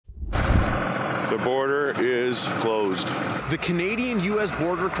The border is closed. The Canadian-U.S.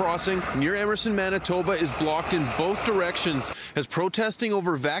 border crossing near Emerson, Manitoba is blocked in both directions as protesting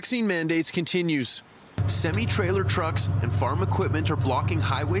over vaccine mandates continues. Semi-trailer trucks and farm equipment are blocking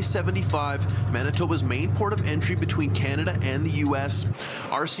Highway 75, Manitoba's main port of entry between Canada and the U.S.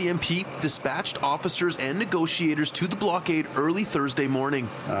 RCMP dispatched officers and negotiators to the blockade early Thursday morning.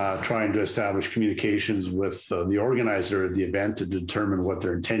 Trying to establish communications with the organizer of the event to determine what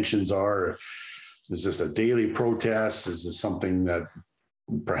their intentions are. Is this a daily protest? Is this something that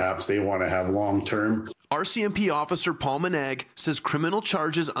perhaps they want to have long-term? RCMP officer Paul Manag says criminal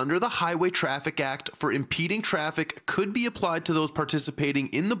charges under the Highway Traffic Act for impeding traffic could be applied to those participating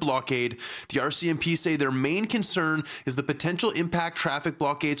in the blockade. The RCMP say their main concern is the potential impact traffic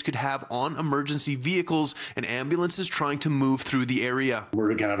blockades could have on emergency vehicles and ambulances trying to move through the area. We're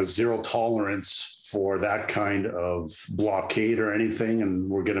going to have a zero tolerance for that kind of blockade or anything, and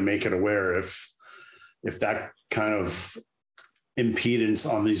we're going to make it aware if that kind of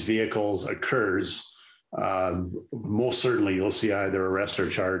impedance on these vehicles occurs. Most certainly you'll see either arrest or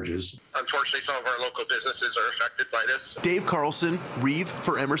charges. Unfortunately, some of our local businesses are affected by this. Dave Carlson, Reeve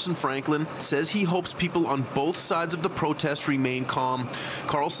for Emerson Franklin, says he hopes people on both sides of the protest remain calm.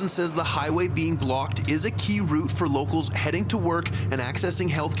 Carlson says the highway being blocked is a key route for locals heading to work and accessing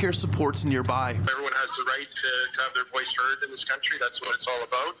healthcare supports nearby. Everyone has the right to have their voice heard in this country. That's what it's all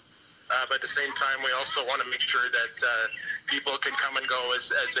about. But at the same time, we also want to make sure that people can come and go as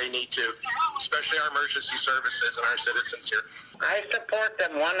they need to, especially our emergency services and our citizens here. I support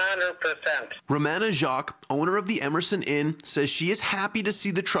them 100%. Romana Jacques, owner of the Emerson Inn, says she is happy to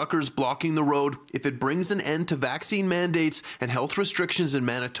see the truckers blocking the road if it brings an end to vaccine mandates and health restrictions in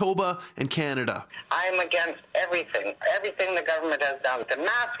Manitoba and Canada. I'm against everything the government has done, to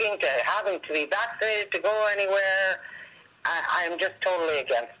masking, to having to be vaccinated to go anywhere. I'm just totally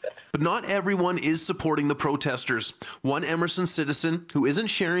against it. But not everyone is supporting the protesters. One Emerson citizen, who isn't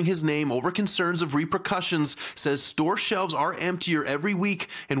sharing his name over concerns of repercussions, says store shelves are emptier every week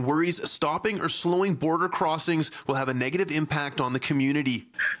and worries stopping or slowing border crossings will have a negative impact on the community.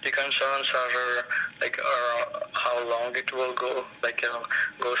 The concerns are how long it will go,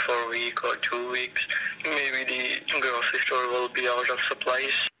 goes for a week or 2 weeks. Maybe the grocery store will be out of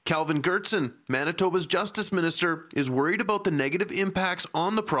supplies. Calvin Gertson, Manitoba's Justice Minister, is worried about the negative impacts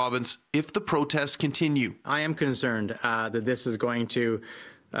on the province if the protests continue. I am concerned that this is going to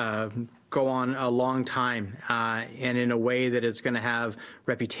go on a long time and in a way that it's going to have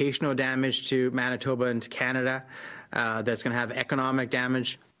reputational damage to Manitoba and to Canada, that's going to have economic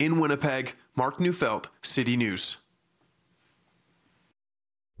damage. In Winnipeg, Mark Neufeld, City News.